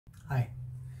Hi,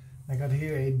 I got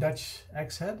here a Dutch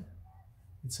axe head.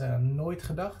 It's a nooit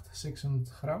gedacht, 600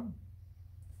 gram.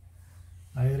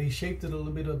 I reshaped it a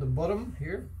little bit at the bottom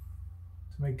here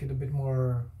to make it a bit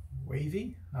more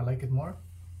wavy. I like it more.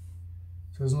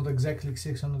 So it's not exactly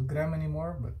 600 gram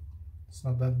anymore, but it's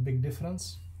not that big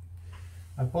difference.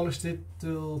 I polished it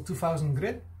till 2000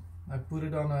 grit. I put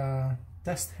it on a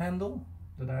test handle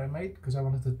that I made because I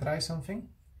wanted to try something.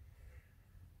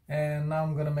 And now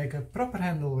I'm gonna make a proper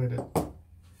handle with it.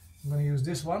 I'm gonna use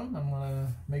this one. I'm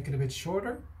gonna make it a bit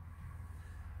shorter.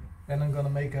 And I'm gonna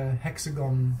make a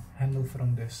hexagon handle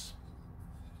from this.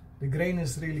 The grain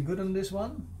is really good on this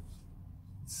one.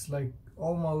 It's like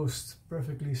almost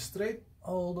perfectly straight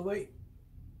all the way.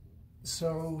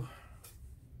 So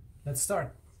let's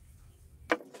start.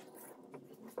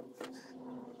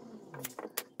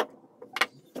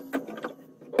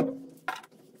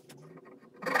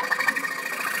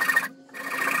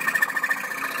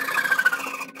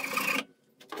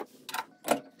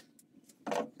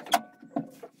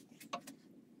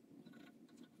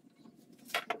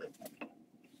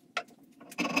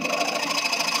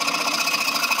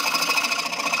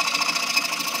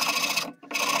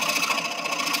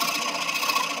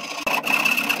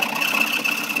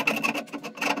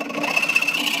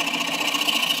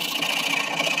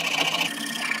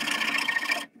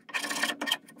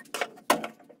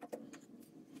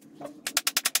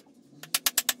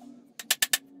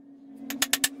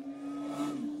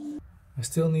 I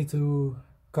still need to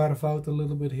carve out a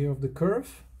little bit here of the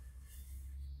curve,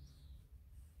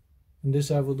 and this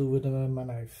I will do with my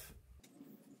knife.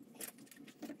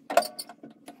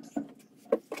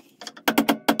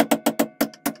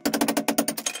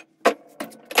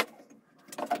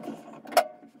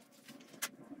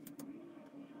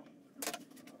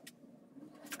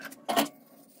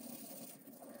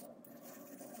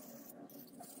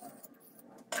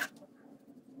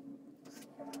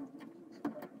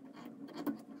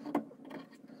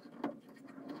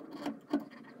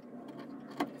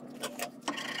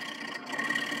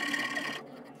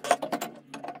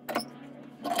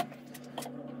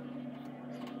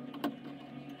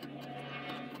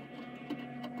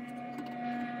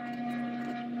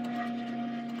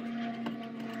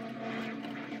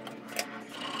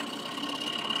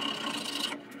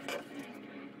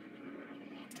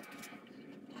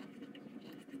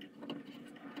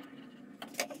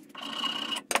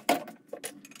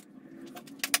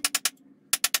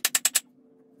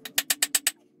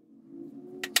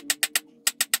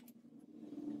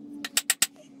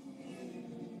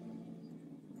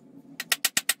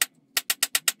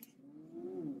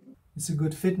 It's a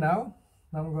good fit now.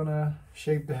 Now I'm gonna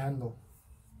shape the handle.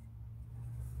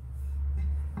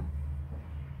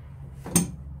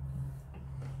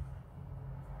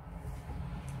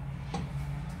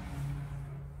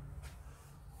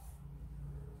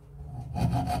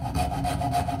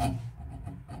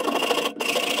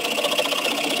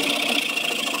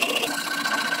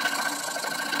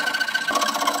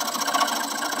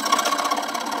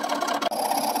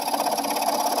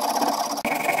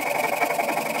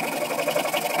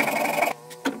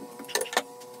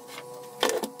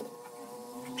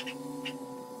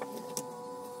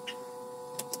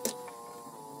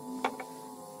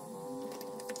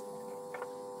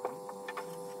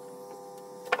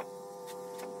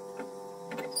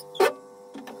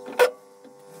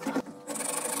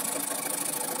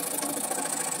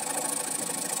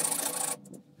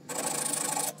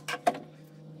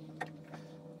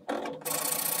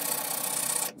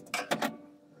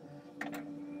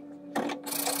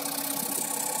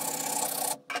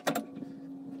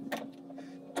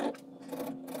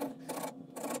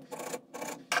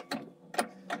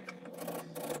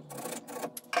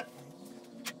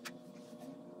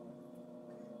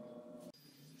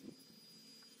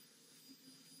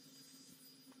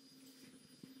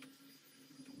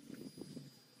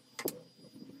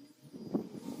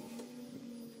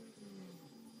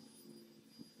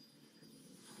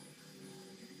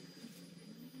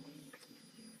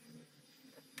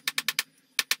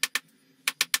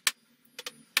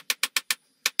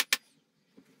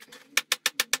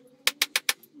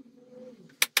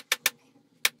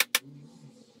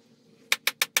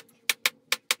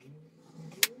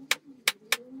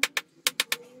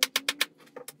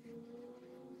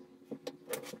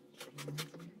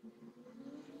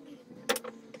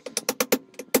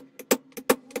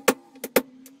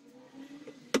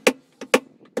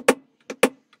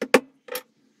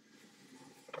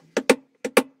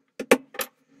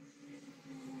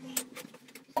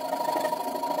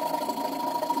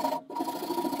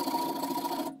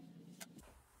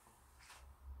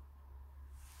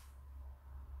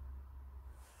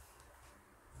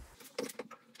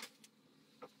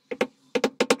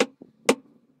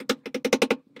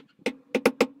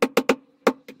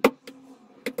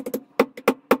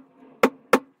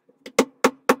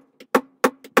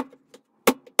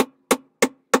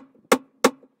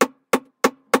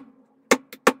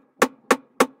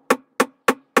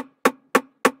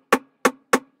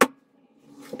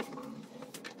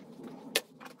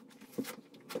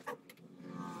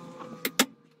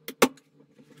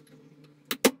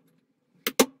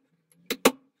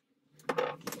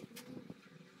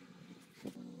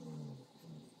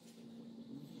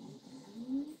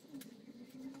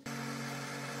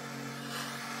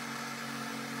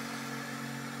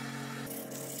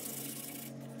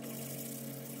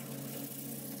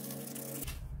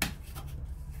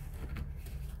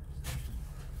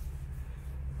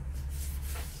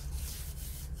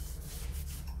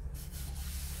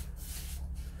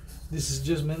 This is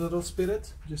just mineral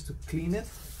spirit, just to clean it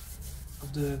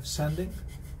of the sanding.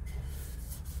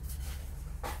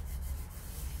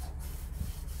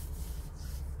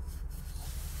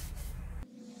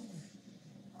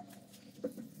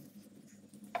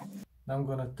 Now I'm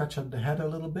gonna touch up the head a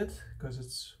little bit because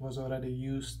it was already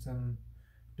used and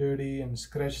dirty and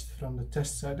scratched from the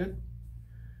tests I did.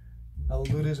 I'll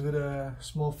do this with a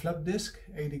small flat disc,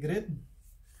 80 grit.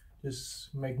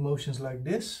 Just make motions like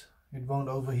this. It won't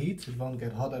overheat, it won't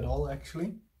get hot at all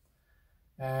actually.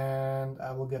 And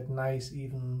I will get nice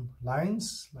even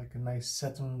lines, like a nice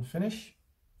satin finish.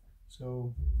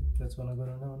 So that's what I'm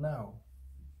gonna do now.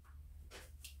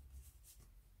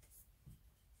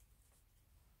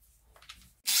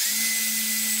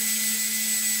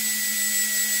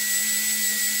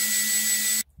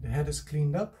 The head is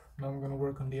cleaned up. Now I'm gonna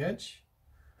work on the edge.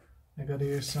 I got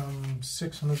here some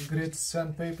 600 grit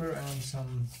sandpaper and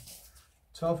some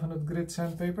 1200 grit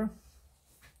sandpaper.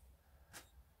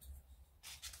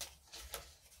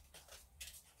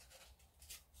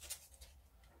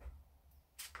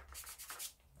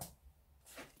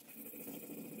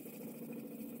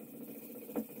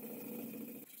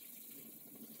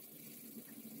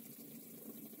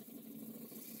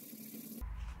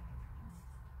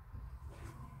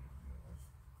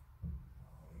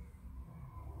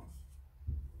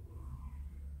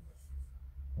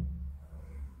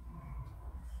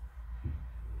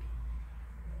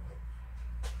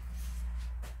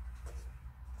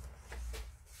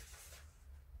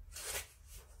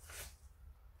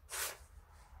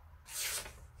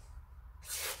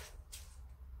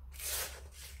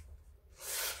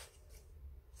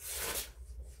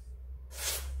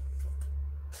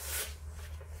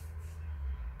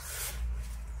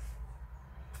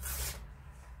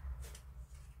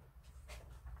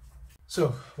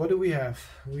 So what do we have?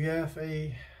 We have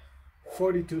a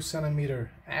 42 centimeter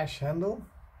ash handle.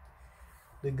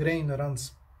 The grain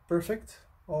runs perfect,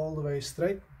 all the way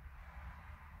straight.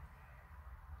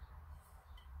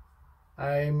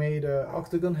 I made an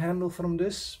octagon handle from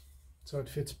this, so it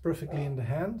fits perfectly in the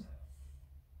hand.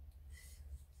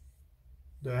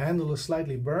 The handle is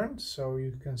slightly burned, so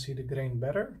you can see the grain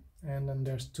better. And then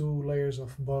there's 2 layers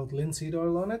of boiled linseed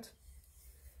oil on it.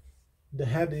 The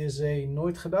head is a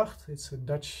nooit gedacht, it's a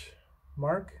Dutch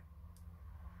mark.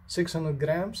 600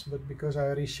 grams, but because I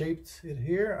reshaped it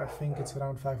here, I think it's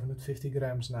around 550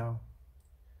 grams now.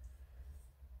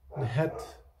 The head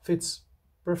fits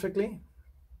perfectly.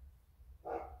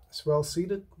 It's well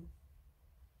seated.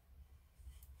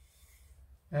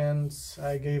 And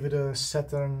I gave it a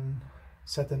satin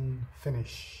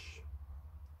finish.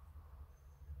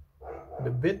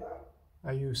 The bit,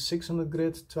 I use 600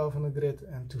 grit, 1200 grit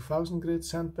and 2000 grit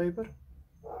sandpaper.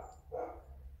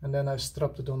 And then I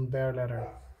stropped it on bare leather.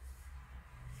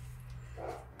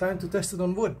 Time to test it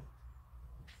on wood.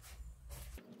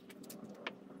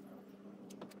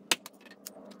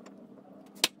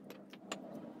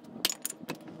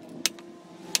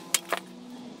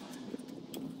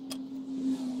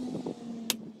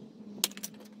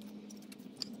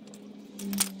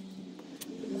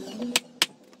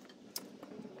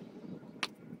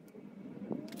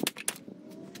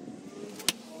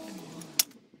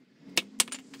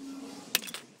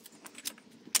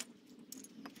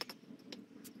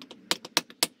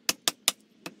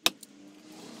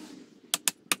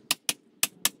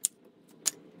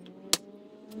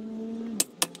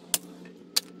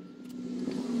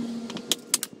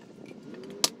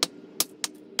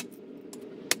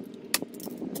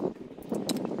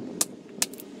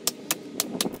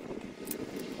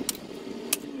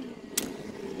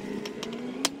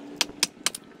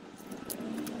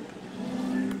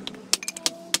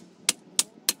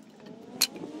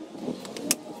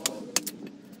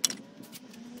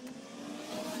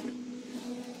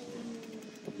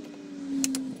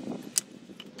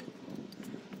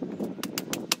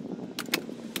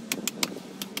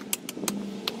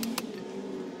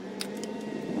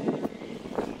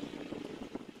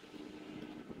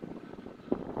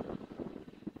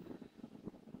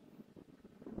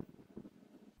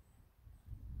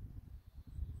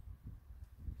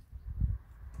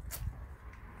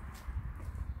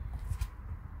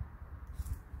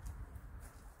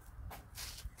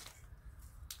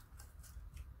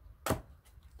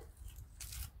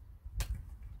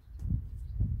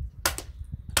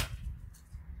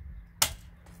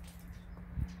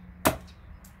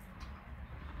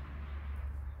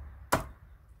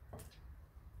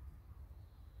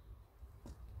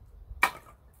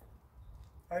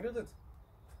 I did it.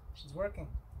 It's working.